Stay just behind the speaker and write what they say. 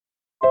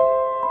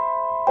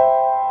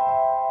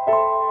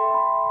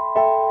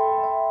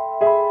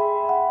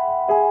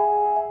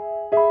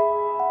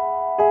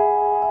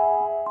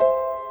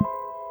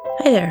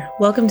Hi there,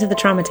 welcome to the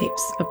Trauma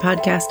Tapes, a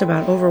podcast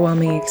about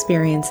overwhelming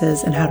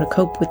experiences and how to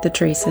cope with the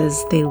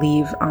traces they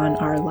leave on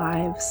our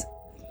lives.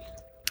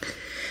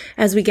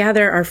 As we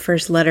gather our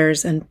first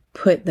letters and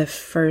put the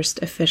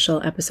first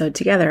official episode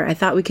together, I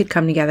thought we could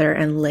come together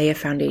and lay a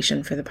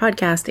foundation for the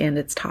podcast and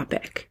its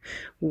topic.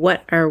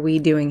 What are we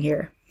doing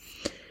here?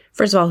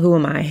 First of all, who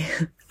am I?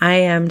 I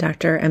am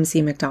Dr.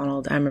 MC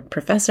McDonald. I'm a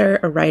professor,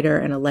 a writer,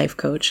 and a life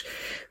coach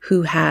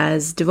who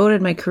has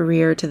devoted my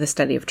career to the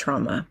study of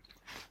trauma.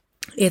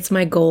 It's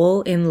my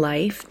goal in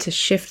life to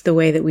shift the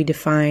way that we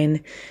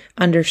define,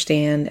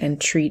 understand, and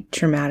treat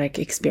traumatic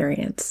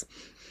experience.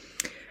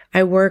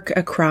 I work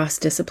across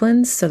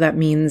disciplines, so that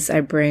means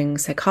I bring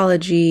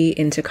psychology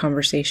into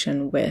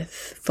conversation with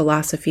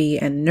philosophy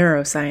and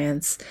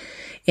neuroscience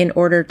in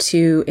order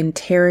to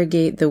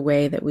interrogate the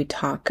way that we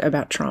talk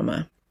about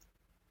trauma.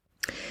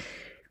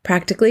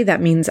 Practically,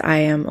 that means I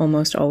am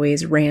almost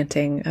always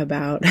ranting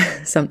about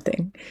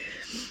something.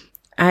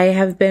 I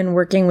have been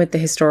working with the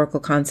historical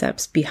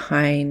concepts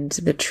behind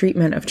the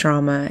treatment of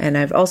trauma, and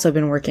I've also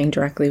been working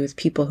directly with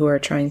people who are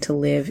trying to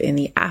live in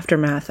the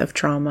aftermath of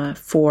trauma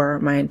for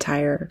my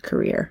entire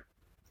career.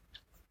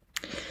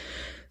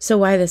 So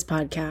why this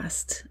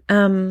podcast?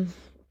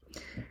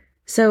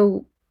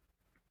 So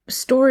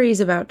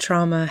stories about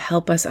trauma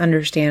help us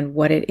understand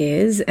what it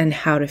is and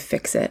how to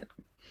fix it.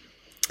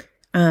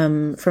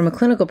 From a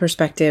clinical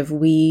perspective,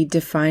 we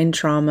define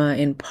trauma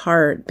in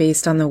part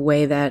based on the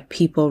way that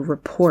people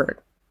report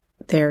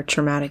their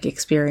traumatic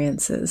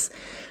experiences.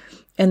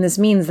 And this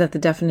means that the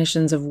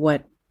definitions of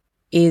what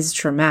is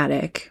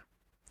traumatic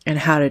and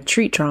how to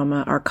treat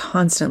trauma are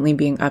constantly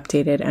being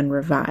updated and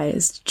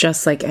revised,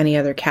 just like any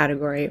other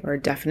category or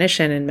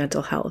definition in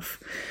mental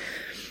health.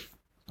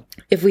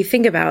 If we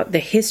think about the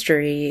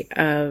history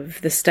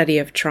of the study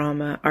of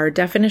trauma, our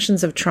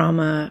definitions of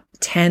trauma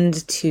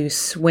tend to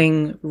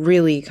swing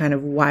really kind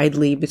of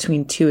widely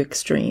between two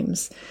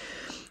extremes.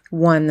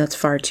 One that's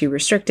far too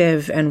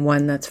restrictive and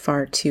one that's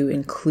far too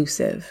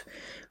inclusive.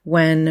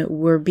 When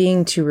we're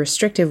being too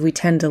restrictive, we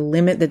tend to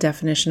limit the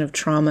definition of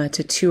trauma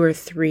to 2 or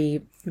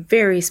 3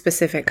 very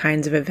specific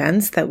kinds of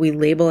events that we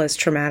label as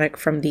traumatic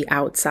from the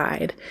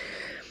outside.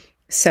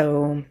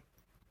 So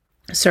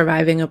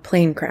surviving a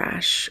plane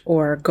crash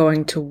or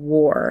going to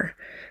war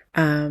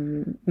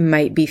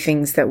might be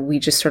things that we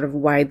just sort of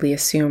widely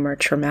assume are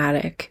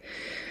traumatic.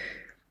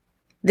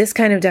 This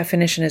kind of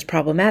definition is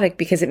problematic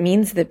because it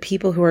means that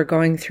people who are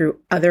going through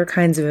other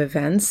kinds of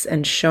events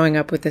and showing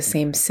up with the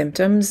same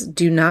symptoms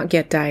do not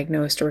get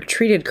diagnosed or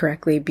treated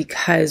correctly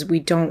because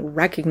we don't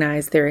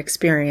recognize their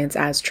experience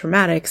as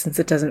traumatic since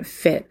it doesn't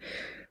fit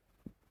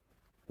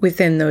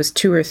within those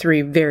 2 or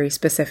 3 very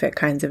specific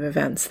kinds of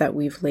events that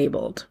we've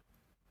labeled.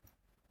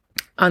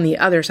 On the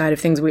other side of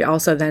things, we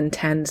also then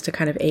tend to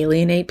kind of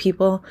alienate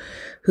people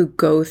who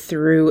go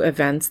through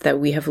events that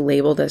we have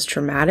labeled as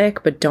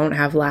traumatic, but don't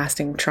have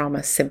lasting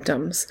trauma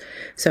symptoms.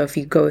 So if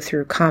you go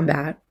through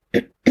combat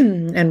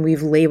and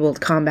we've labeled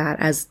combat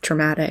as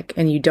traumatic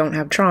and you don't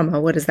have trauma,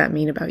 what does that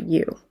mean about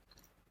you?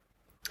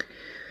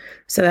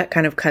 So that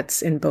kind of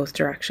cuts in both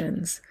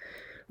directions.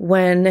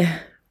 When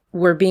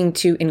we're being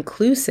too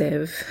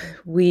inclusive,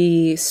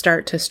 we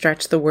start to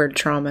stretch the word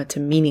trauma to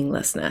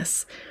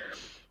meaninglessness.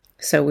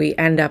 So we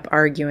end up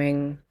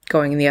arguing,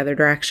 going in the other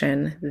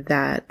direction,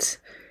 that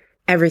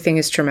everything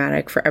is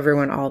traumatic for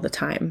everyone all the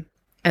time.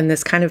 And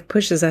this kind of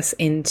pushes us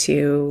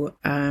into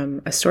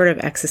a sort of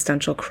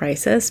existential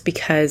crisis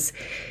because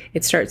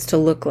it starts to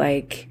look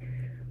like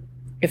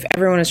if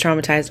everyone is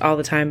traumatized all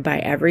the time by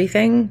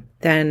everything,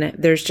 then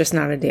there's just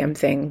not a damn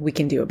thing we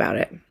can do about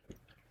it.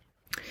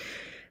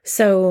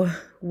 So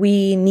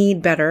we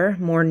need better,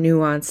 more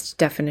nuanced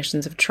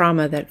definitions of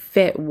trauma that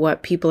fit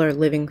what people are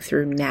living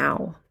through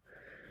now.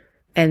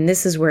 And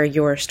this is where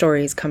your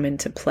stories come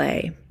into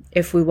play.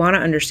 If we want to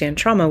understand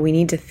trauma, we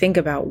need to think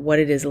about what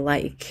it is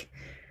like.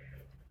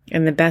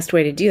 And the best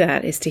way to do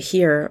that is to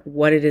hear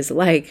what it is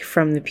like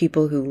from the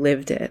people who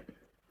lived it.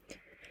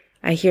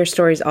 I hear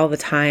stories all the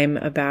time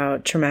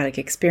about traumatic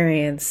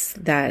experience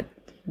that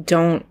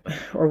don't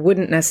or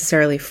wouldn't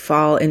necessarily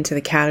fall into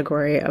the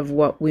category of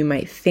what we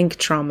might think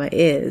trauma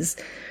is,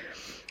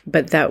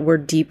 but that were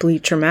deeply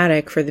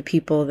traumatic for the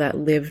people that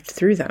lived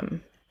through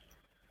them,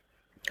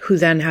 who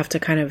then have to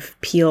kind of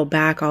peel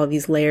back all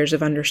these layers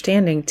of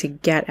understanding to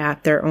get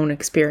at their own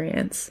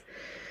experience.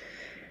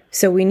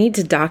 So we need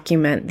to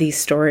document these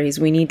stories.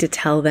 We need to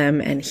tell them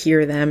and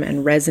hear them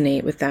and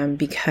resonate with them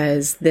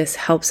because this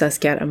helps us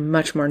get a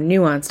much more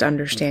nuanced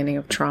understanding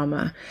of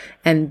trauma.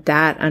 And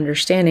that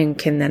understanding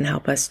can then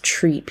help us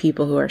treat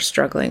people who are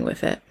struggling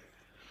with it.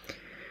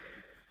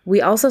 We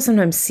also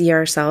sometimes see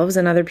ourselves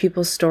in other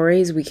people's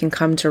stories. We can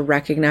come to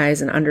recognize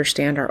and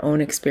understand our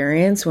own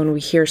experience when we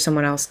hear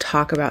someone else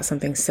talk about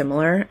something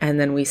similar, and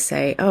then we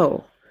say,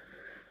 oh,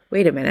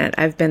 wait a minute,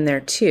 I've been there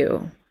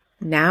too.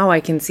 Now I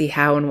can see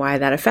how and why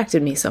that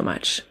affected me so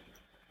much.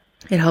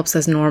 It helps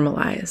us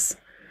normalize.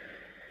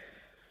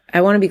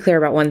 I want to be clear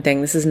about one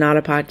thing. This is not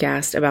a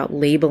podcast about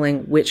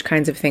labeling which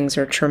kinds of things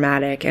are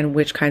traumatic and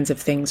which kinds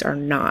of things are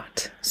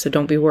not. So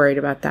don't be worried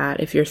about that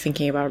if you're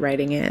thinking about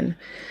writing in.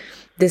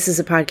 This is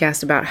a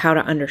podcast about how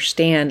to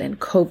understand and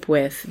cope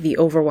with the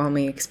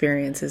overwhelming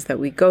experiences that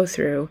we go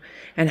through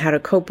and how to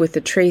cope with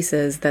the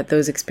traces that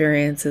those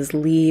experiences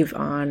leave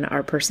on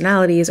our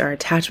personalities, our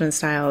attachment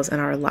styles, and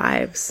our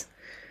lives.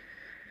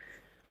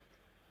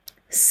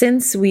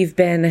 Since we've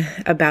been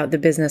about the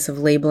business of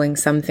labeling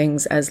some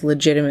things as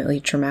legitimately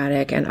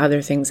traumatic and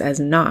other things as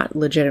not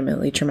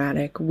legitimately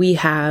traumatic, we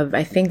have,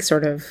 I think,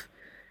 sort of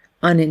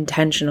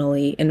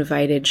unintentionally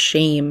invited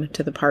shame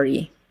to the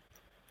party.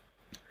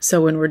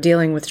 So when we're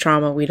dealing with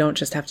trauma, we don't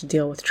just have to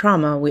deal with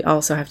trauma, we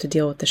also have to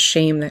deal with the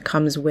shame that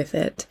comes with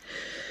it.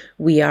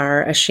 We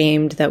are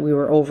ashamed that we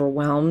were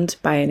overwhelmed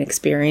by an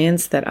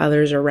experience that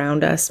others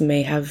around us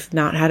may have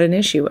not had an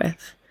issue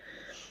with.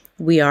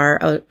 We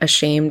are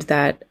ashamed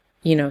that,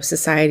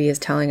 society is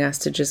telling us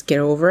to just get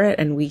over it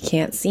and we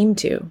can't seem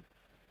to.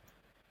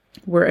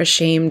 We're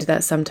ashamed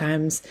that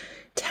sometimes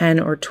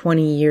 10 or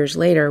 20 years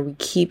later, we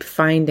keep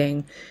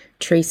finding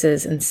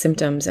traces and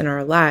symptoms in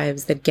our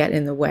lives that get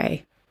in the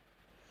way.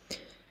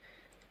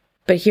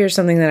 But here's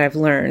something that I've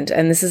learned,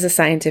 and this is a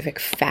scientific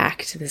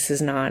fact. This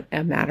is not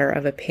a matter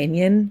of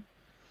opinion.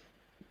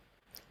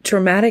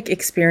 Traumatic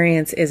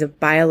experience is a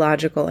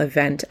biological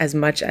event as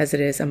much as it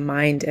is a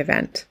mind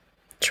event.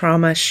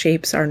 Trauma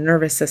shapes our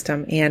nervous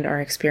system and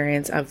our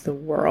experience of the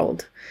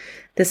world.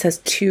 This has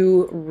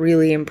two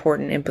really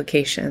important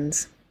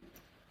implications.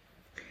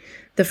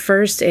 The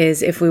first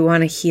is if we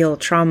want to heal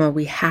trauma,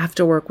 we have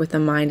to work with the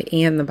mind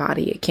and the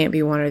body. It can't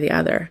be one or the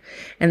other.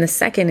 And the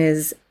second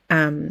is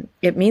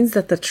it means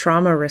that the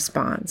trauma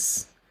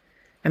response,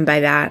 and by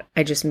that,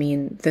 I just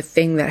mean the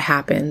thing that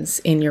happens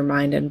in your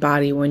mind and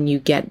body when you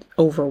get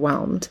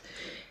overwhelmed.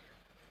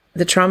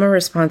 The trauma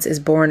response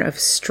is born of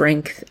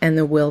strength and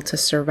the will to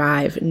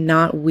survive,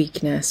 not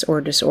weakness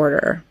or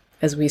disorder,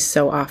 as we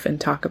so often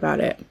talk about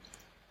it.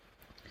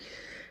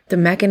 The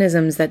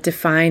mechanisms that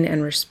define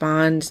and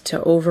respond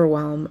to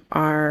overwhelm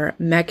are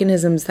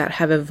mechanisms that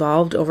have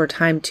evolved over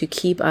time to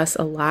keep us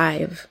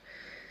alive.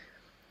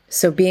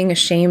 So being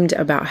ashamed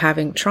about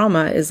having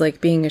trauma is like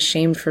being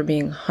ashamed for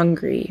being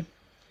hungry.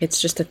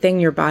 It's just a thing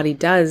your body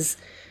does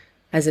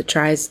as it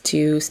tries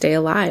to stay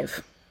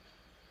alive.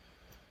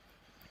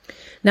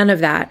 None of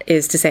that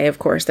is to say, of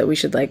course, that we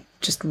should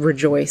just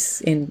rejoice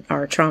in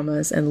our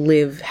traumas and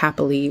live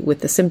happily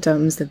with the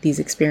symptoms that these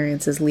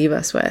experiences leave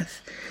us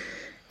with.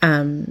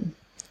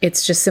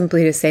 It's just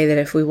simply to say that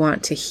if we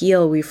want to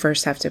heal, we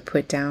first have to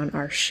put down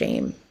our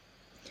shame.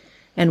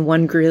 And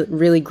one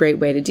really great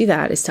way to do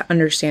that is to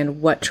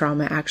understand what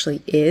trauma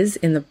actually is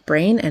in the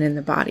brain and in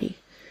the body.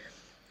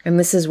 And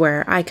this is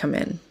where I come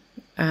in.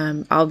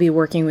 I'll be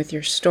working with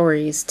your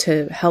stories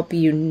to help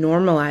you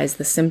normalize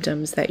the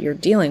symptoms that you're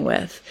dealing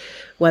with,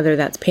 whether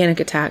that's panic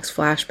attacks,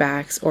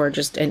 flashbacks, or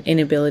just an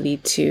inability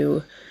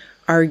to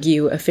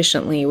argue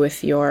efficiently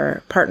with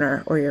your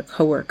partner or your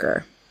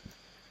coworker.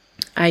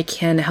 I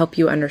can help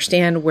you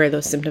understand where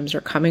those symptoms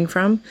are coming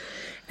from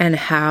and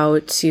how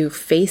to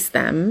face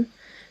them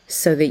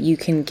so that you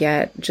can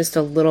get just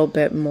a little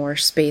bit more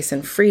space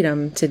and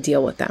freedom to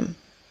deal with them.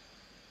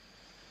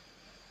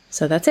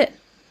 So that's it.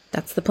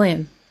 That's the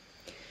plan.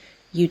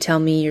 You tell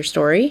me your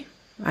story,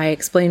 I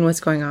explain what's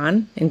going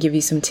on, and give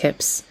you some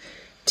tips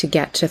to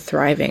get to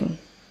thriving.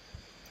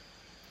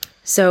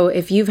 So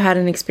if you've had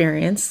an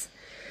experience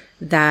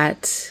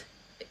that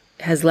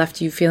has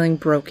left you feeling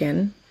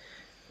broken,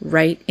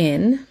 write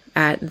in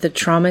at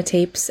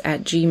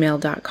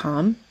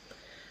thetraumatapes@gmail.com.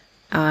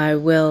 I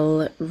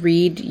will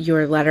read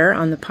your letter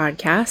on the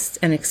podcast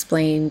and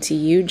explain to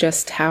you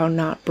just how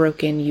not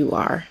broken you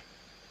are.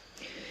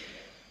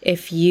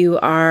 If you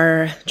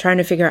are trying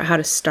to figure out how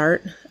to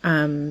start,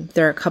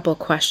 there are a couple of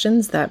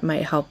questions that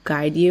might help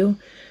guide you.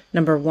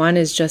 Number one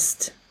is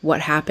just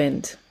what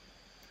happened.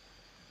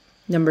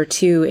 Number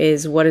two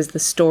is what is the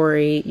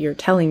story you're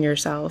telling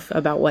yourself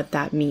about what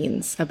that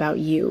means about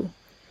you.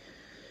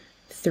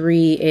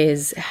 3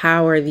 is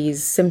how are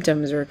these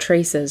symptoms or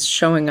traces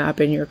showing up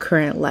in your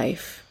current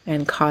life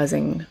and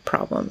causing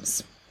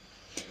problems.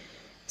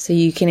 So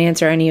you can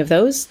answer any of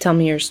those, tell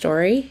me your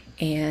story,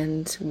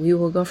 and we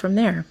will go from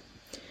there.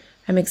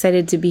 I'm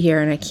excited to be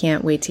here and I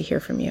can't wait to hear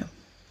from you.